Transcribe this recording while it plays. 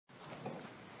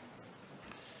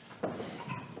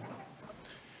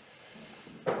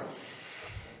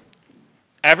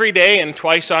Every day and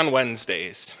twice on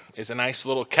Wednesdays is a nice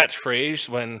little catchphrase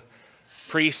when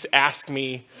priests ask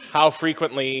me how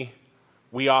frequently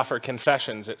we offer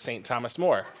confessions at St. Thomas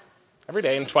More. Every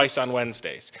day and twice on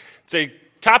Wednesdays. It's a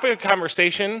topic of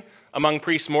conversation among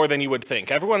priests more than you would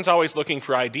think. Everyone's always looking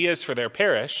for ideas for their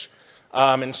parish.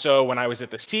 And so when I was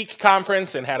at the Sikh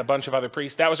conference and had a bunch of other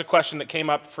priests, that was a question that came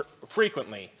up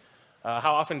frequently.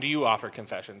 How often do you offer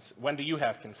confessions? When do you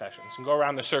have confessions? And go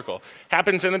around the circle.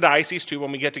 Happens in the diocese too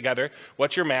when we get together.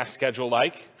 What's your Mass schedule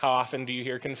like? How often do you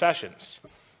hear confessions?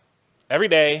 Every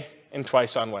day and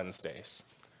twice on Wednesdays.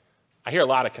 I hear a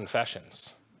lot of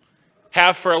confessions.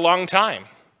 Have for a long time.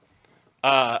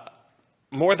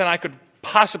 More than I could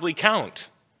possibly count,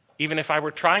 even if I were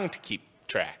trying to keep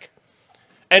track.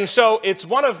 And so it's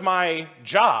one of my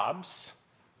jobs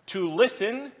to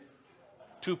listen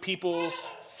to people's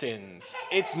sins.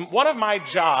 It's one of my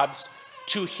jobs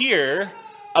to hear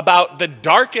about the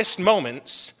darkest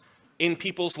moments in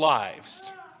people's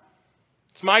lives.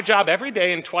 It's my job every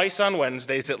day and twice on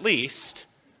Wednesdays at least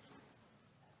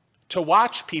to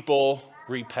watch people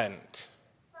repent.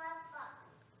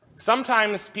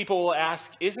 Sometimes people will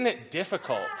ask, isn't it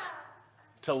difficult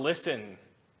to listen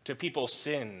to people's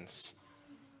sins?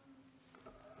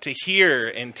 To hear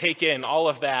and take in all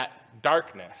of that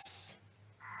darkness?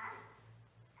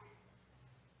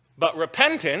 But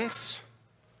repentance,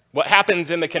 what happens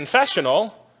in the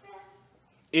confessional,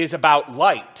 is about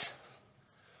light.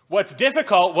 What's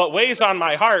difficult, what weighs on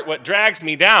my heart, what drags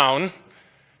me down,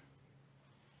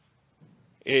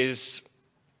 is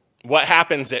what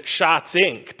happens at Schatz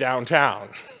Inc. downtown.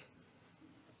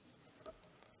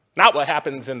 Not what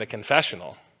happens in the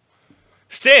confessional.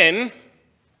 Sin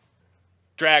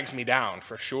drags me down,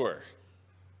 for sure.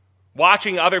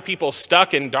 Watching other people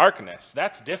stuck in darkness,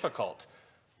 that's difficult.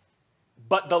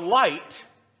 But the light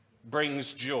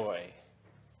brings joy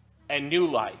and new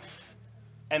life.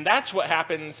 And that's what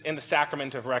happens in the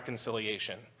sacrament of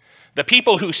reconciliation. The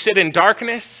people who sit in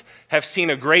darkness have seen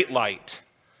a great light.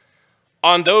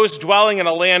 On those dwelling in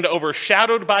a land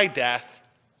overshadowed by death,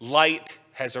 light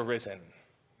has arisen.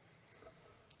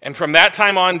 And from that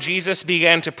time on, Jesus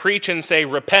began to preach and say,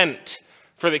 "Repent,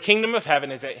 for the kingdom of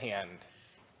heaven is at hand."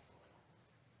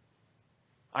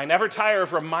 I never tire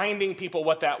of reminding people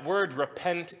what that word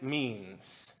repent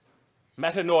means.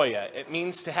 Metanoia, it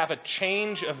means to have a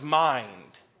change of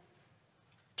mind,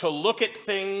 to look at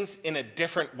things in a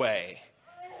different way.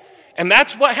 And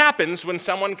that's what happens when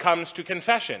someone comes to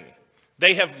confession.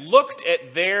 They have looked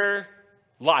at their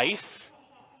life,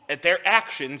 at their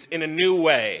actions in a new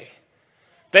way.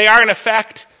 They are, in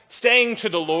effect, saying to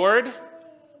the Lord,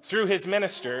 through his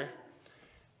minister,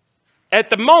 at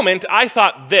the moment, I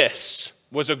thought this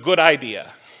was a good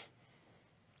idea.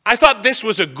 I thought this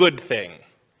was a good thing.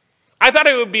 I thought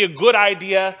it would be a good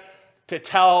idea to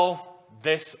tell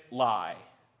this lie.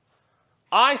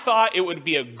 I thought it would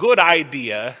be a good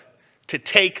idea to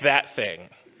take that thing.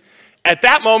 At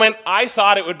that moment, I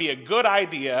thought it would be a good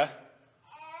idea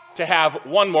to have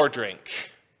one more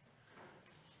drink.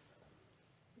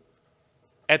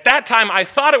 At that time, I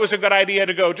thought it was a good idea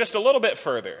to go just a little bit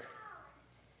further.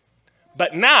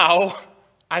 But now,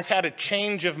 I've had a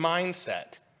change of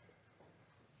mindset.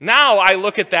 Now I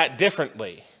look at that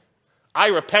differently. I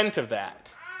repent of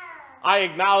that. I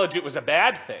acknowledge it was a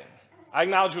bad thing. I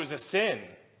acknowledge it was a sin,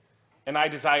 and I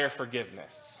desire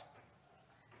forgiveness.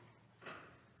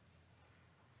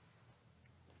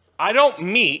 I don't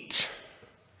meet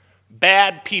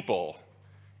bad people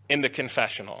in the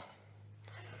confessional.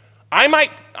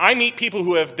 I meet people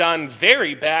who have done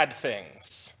very bad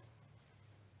things.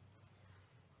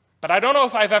 But I don't know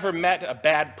if I've ever met a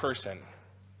bad person.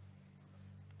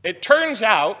 It turns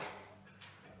out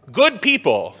good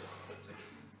people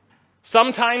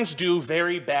sometimes do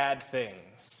very bad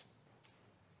things.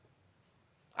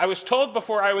 I was told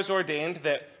before I was ordained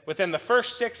that within the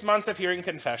first 6 months of hearing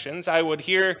confessions, I would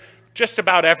hear just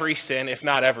about every sin, if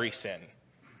not every sin.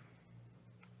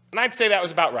 And I'd say that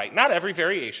was about right. Not every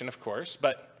variation, of course,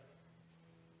 but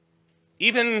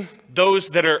even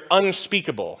those that are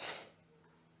unspeakable.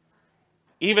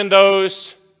 Even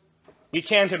those we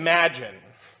can't imagine.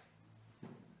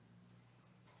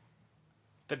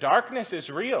 The darkness is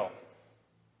real.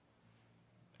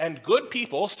 And good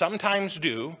people sometimes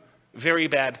do very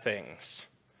bad things.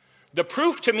 The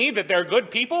proof to me that they're good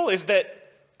people is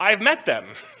that I've met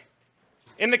them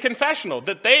in the confessional,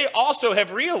 that they also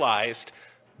have realized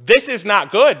this is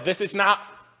not good. This is not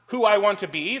who I want to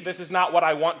be. This is not what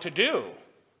I want to do.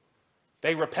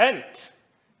 They repent.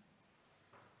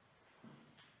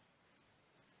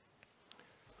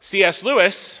 C.S.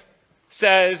 Lewis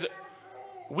says,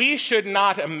 we should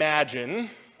not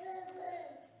imagine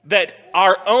that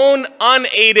our own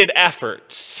unaided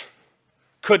efforts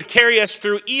could carry us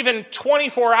through even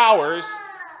 24 hours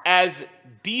as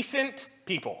decent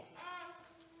people.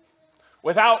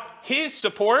 Without his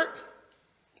support,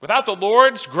 without the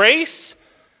Lord's grace,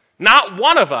 not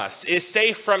one of us is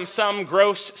safe from some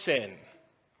gross sin.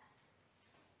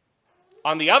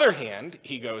 On the other hand,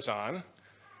 he goes on,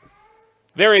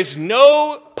 there is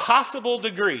no possible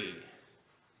degree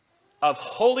of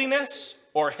holiness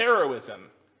or heroism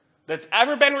that's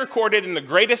ever been recorded in the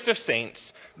greatest of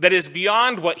saints that is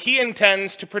beyond what he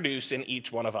intends to produce in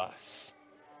each one of us.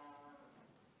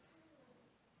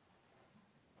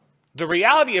 The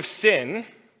reality of sin,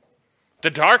 the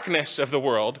darkness of the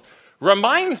world,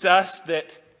 reminds us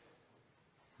that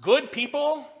good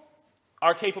people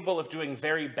are capable of doing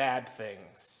very bad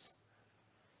things.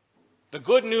 The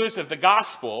good news of the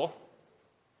gospel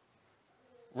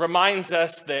reminds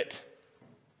us that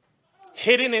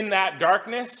hidden in that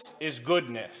darkness is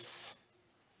goodness,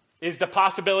 is the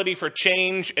possibility for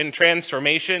change and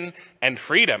transformation and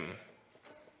freedom.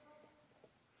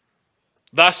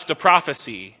 Thus, the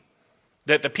prophecy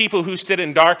that the people who sit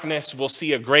in darkness will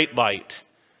see a great light,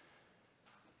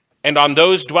 and on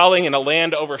those dwelling in a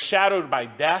land overshadowed by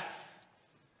death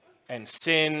and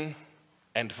sin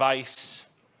and vice,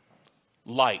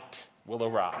 light will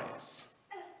arise.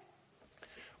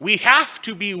 We have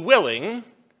to be willing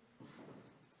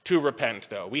to repent,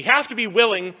 though. We have to be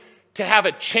willing to have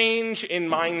a change in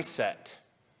mindset.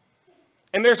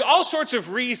 And there's all sorts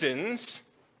of reasons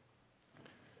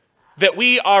that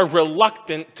we are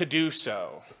reluctant to do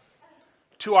so,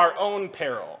 to our own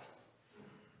peril,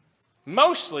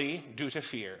 mostly due to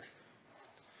fear.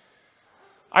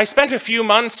 I spent a few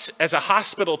months as a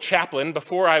hospital chaplain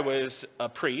before I was a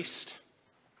priest.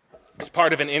 As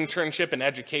part of an internship and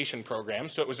education program,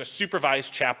 so it was a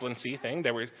supervised chaplaincy thing.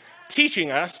 They were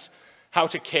teaching us how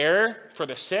to care for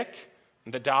the sick,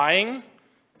 the dying,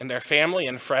 and their family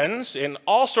and friends in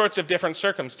all sorts of different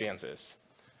circumstances.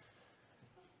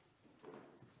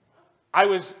 I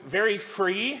was very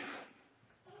free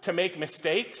to make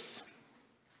mistakes,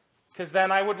 because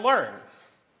then I would learn.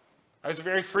 I was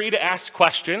very free to ask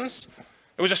questions.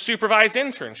 It was a supervised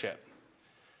internship.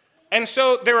 And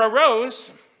so there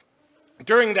arose,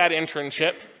 during that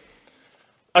internship,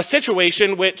 a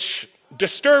situation which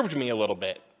disturbed me a little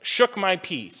bit, shook my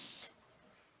peace.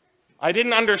 I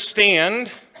didn't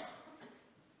understand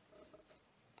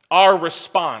our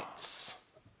response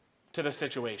to the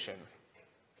situation.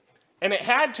 And it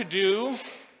had to do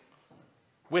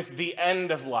with the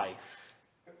end of life.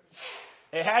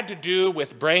 It had to do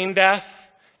with brain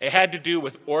death. It had to do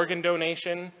with organ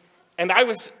donation. And I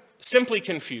was simply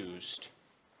confused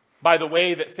by the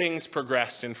way that things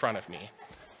progressed in front of me.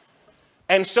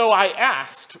 And so I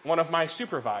asked one of my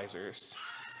supervisors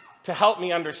to help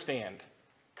me understand,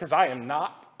 because I am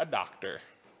not a doctor,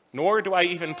 nor do I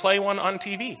even play one on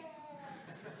TV.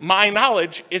 My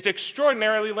knowledge is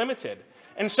extraordinarily limited.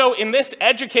 And so in this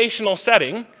educational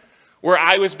setting, where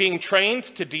I was being trained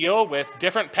to deal with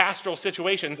different pastoral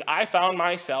situations, I found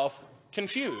myself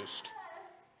confused.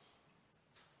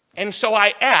 And so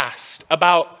I asked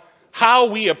about how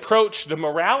we approach the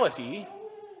morality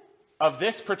of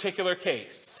this particular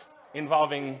case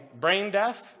involving brain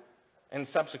death and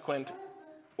subsequent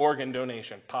organ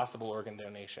donation, possible organ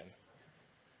donation.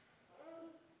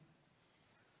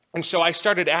 And so I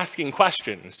started asking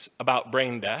questions about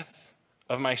brain death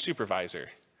of my supervisor.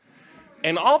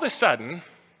 And all of a sudden,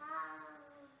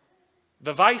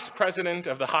 the vice president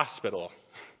of the hospital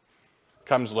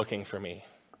comes looking for me.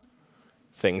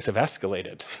 Things have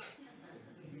escalated.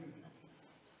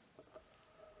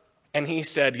 And he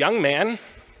said, "Young man,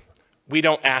 we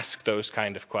don't ask those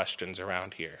kind of questions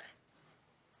around here."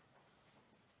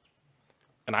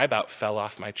 And I about fell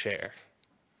off my chair.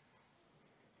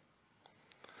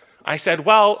 I said,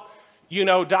 "Well, you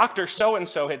know, Dr.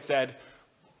 So-and-so had said,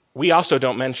 we also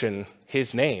don't mention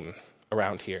his name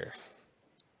around here."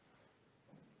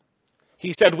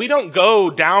 He said, "We don't go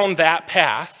down that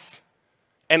path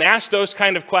and ask those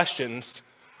kind of questions."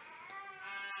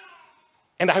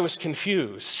 And I was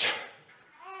confused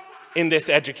in this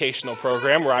educational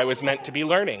program where I was meant to be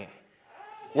learning,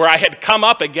 where I had come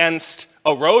up against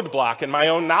a roadblock in my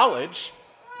own knowledge,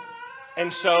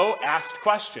 and so asked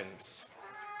questions.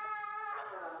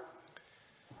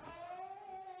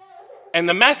 And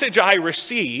the message I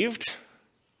received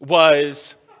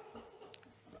was,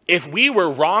 if we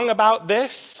were wrong about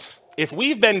this, if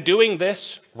we've been doing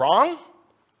this wrong,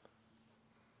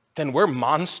 then we're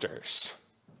monsters.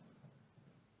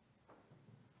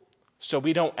 So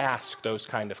we don't ask those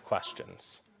kind of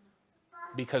questions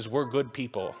because we're good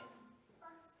people.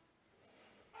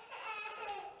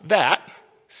 That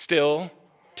still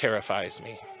terrifies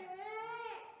me.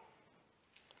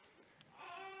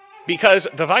 Because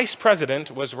the vice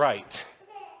president was right.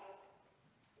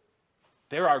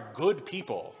 There are good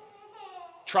people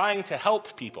trying to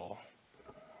help people.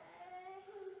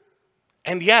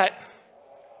 And yet,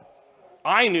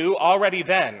 I knew already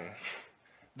then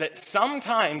that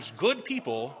sometimes good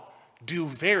people do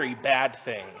very bad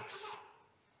things.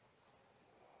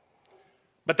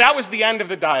 But that was the end of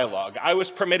the dialogue. I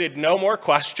was permitted no more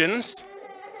questions.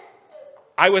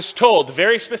 I was told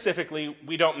very specifically,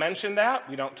 we don't mention that,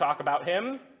 we don't talk about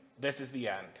him, this is the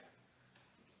end.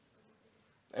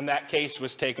 And that case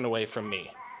was taken away from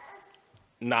me,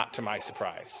 not to my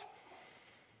surprise.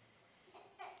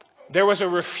 There was a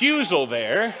refusal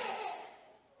there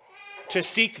to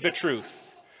seek the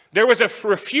truth. There was a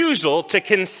refusal to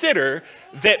consider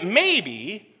that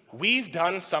maybe we've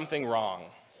done something wrong.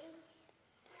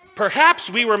 Perhaps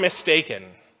we were mistaken.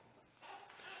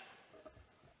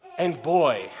 And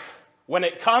boy, when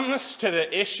it comes to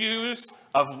the issues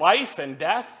of life and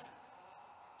death,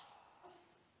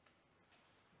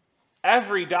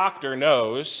 every doctor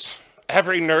knows,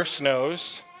 every nurse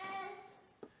knows,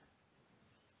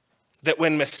 that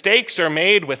when mistakes are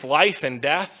made with life and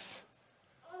death,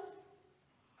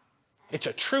 it's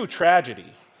a true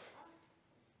tragedy.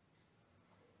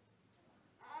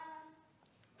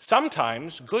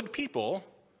 Sometimes good people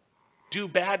do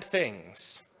bad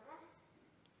things.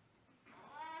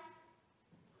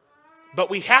 But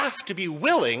we have to be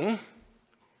willing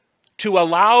to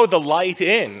allow the light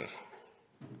in.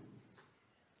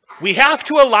 We have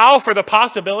to allow for the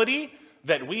possibility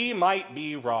that we might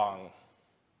be wrong.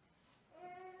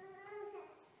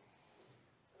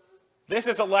 This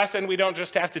is a lesson we don't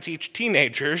just have to teach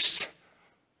teenagers.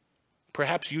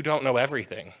 Perhaps you don't know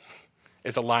everything,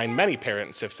 is a line many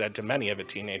parents have said to many of a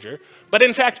teenager. But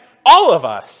in fact, all of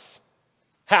us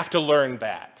have to learn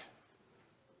that.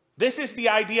 This is the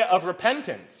idea of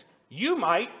repentance. You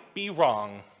might be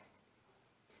wrong.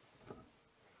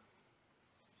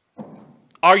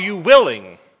 Are you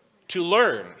willing to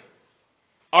learn?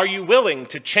 Are you willing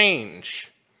to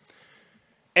change?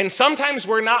 And sometimes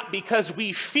we're not, because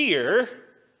we fear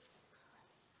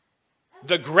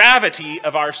the gravity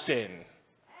of our sin.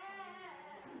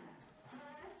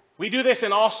 We do this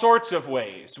in all sorts of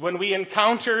ways. When we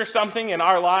encounter something in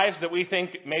our lives that we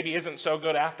think maybe isn't so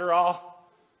good after all,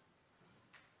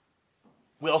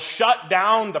 we'll shut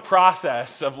down the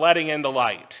process of letting in the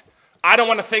light. I don't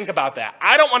want to think about that.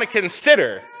 I don't want to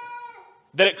consider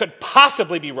that it could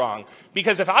possibly be wrong.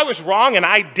 Because if I was wrong and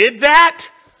I did that,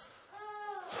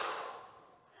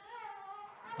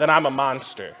 then I'm a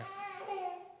monster.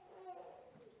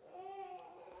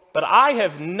 But I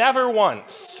have never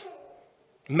once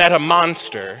met a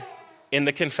monster in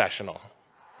the confessional.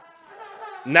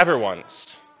 Never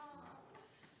once.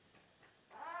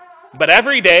 But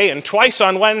every day and twice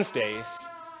on Wednesdays,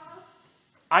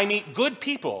 I meet good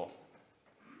people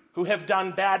who have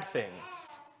done bad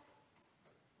things.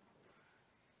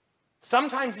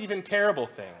 Sometimes even terrible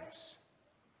things.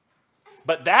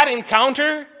 But that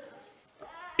encounter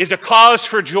is a cause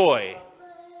for joy,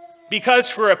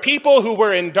 because for a people who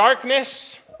were in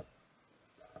darkness,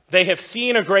 they have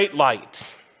seen a great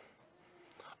light.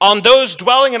 On those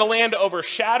dwelling in a land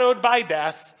overshadowed by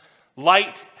death,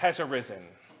 light has arisen.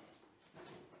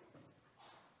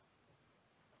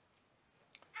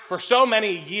 For so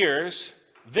many years,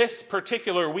 this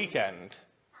particular weekend,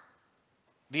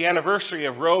 the anniversary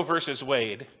of Roe versus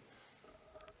Wade,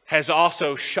 has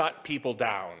also shut people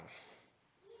down.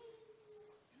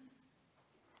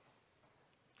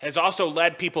 Has also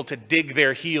led people to dig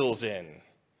their heels in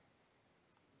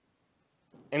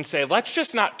and say, let's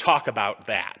just not talk about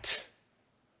that.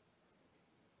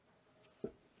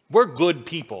 We're good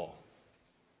people.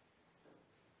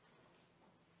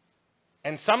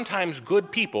 And sometimes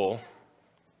good people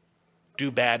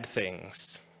do bad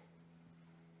things.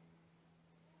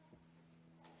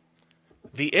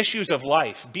 The issues of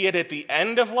life, be it at the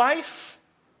end of life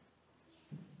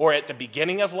or at the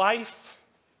beginning of life,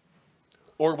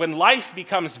 or when life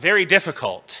becomes very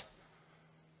difficult,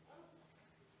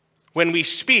 when we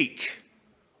speak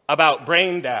about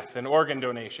brain death and organ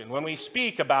donation, when we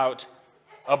speak about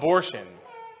abortion,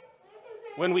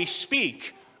 when we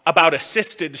speak about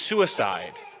assisted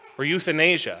suicide or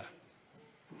euthanasia,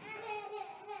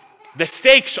 the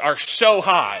stakes are so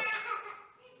high.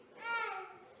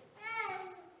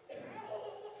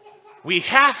 We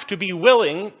have to be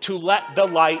willing to let the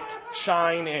light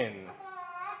shine in.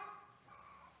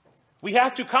 We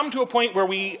have to come to a point where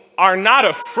we are not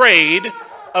afraid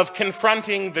of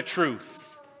confronting the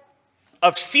truth,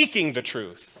 of seeking the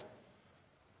truth.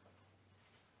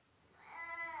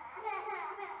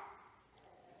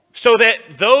 so that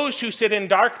those who sit in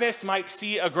darkness might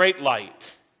see a great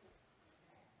light.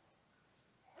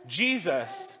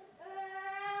 Jesus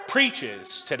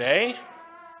preaches today,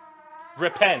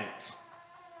 repent,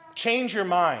 change your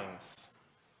minds,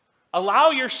 allow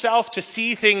yourself to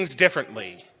see things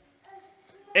differently,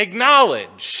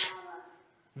 acknowledge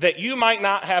that you might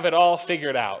not have it all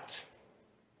figured out.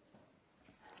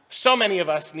 So many of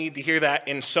us need to hear that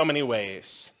in so many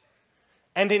ways.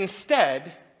 And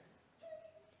instead,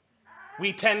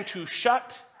 we tend to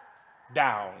shut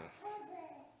down.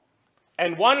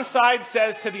 And one side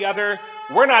says to the other,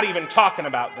 we're not even talking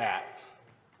about that.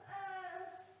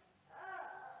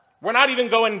 We're not even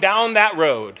going down that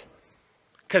road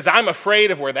because I'm afraid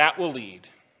of where that will lead.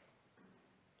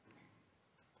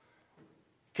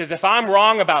 Because if I'm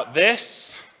wrong about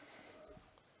this,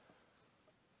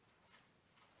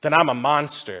 then I'm a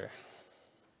monster.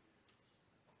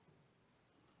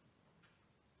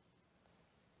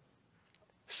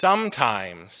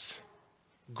 Sometimes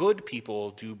good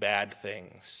people do bad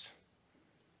things.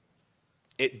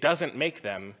 It doesn't make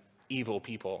them evil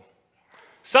people.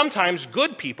 Sometimes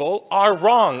good people are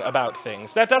wrong about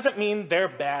things. That doesn't mean they're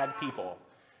bad people.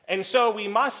 And so we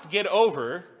must get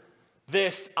over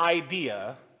this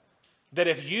idea that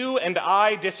if you and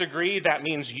I disagree, that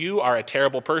means you are a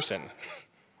terrible person.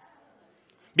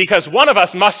 Because one of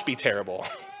us must be terrible,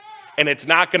 and it's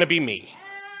not going to be me.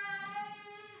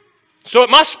 So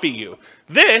it must be you.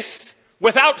 This,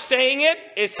 without saying it,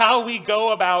 is how we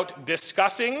go about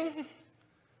discussing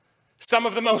some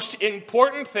of the most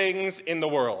important things in the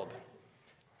world.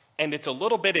 And it's a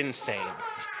little bit insane.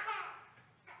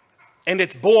 And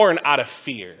it's born out of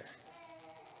fear.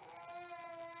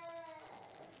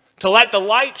 To let the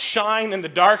light shine in the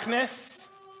darkness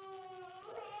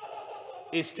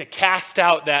is to cast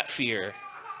out that fear.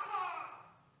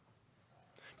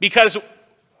 Because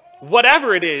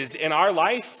whatever it is in our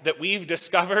life that we've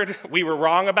discovered we were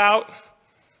wrong about,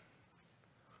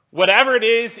 whatever it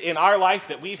is in our life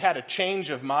that we've had a change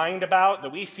of mind about,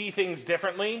 that we see things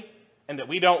differently and that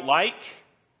we don't like,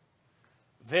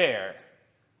 there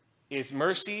is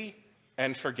mercy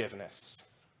and forgiveness.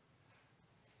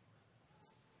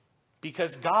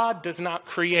 Because God does not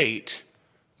create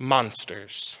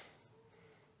monsters.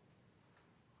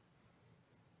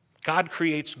 God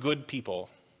creates good people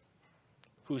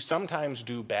who sometimes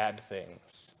do bad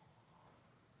things.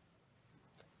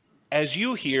 As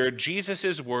you hear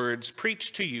Jesus' words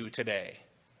preached to you today,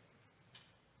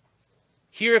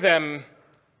 hear them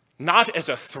not as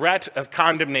a threat of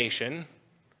condemnation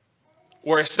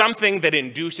or as something that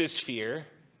induces fear,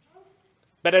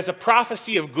 but as a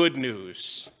prophecy of good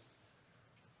news.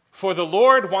 For the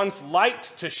Lord wants light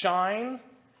to shine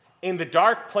in the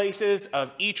dark places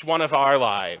of each one of our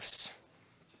lives,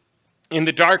 in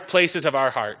the dark places of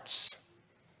our hearts.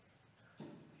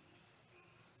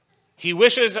 He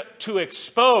wishes to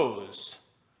expose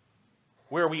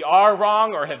where we are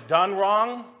wrong or have done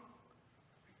wrong,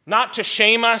 not to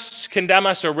shame us, condemn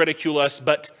us, or ridicule us,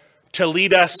 but to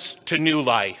lead us to new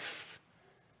life,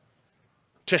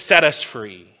 to set us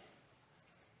free.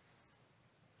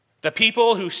 The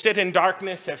people who sit in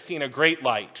darkness have seen a great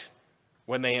light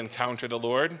when they encounter the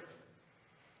Lord.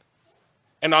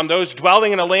 And on those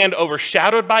dwelling in a land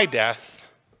overshadowed by death,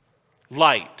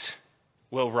 light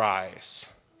will rise.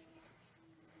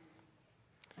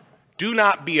 Do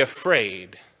not be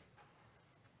afraid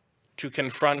to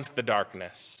confront the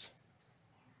darkness.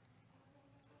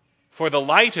 For the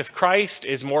light of Christ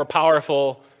is more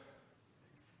powerful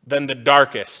than the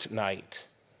darkest night.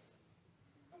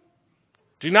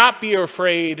 Do not be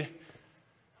afraid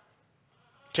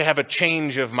to have a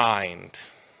change of mind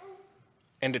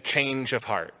and a change of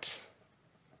heart,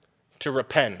 to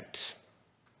repent.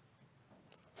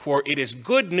 For it is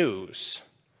good news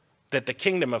that the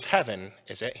kingdom of heaven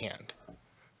is at hand.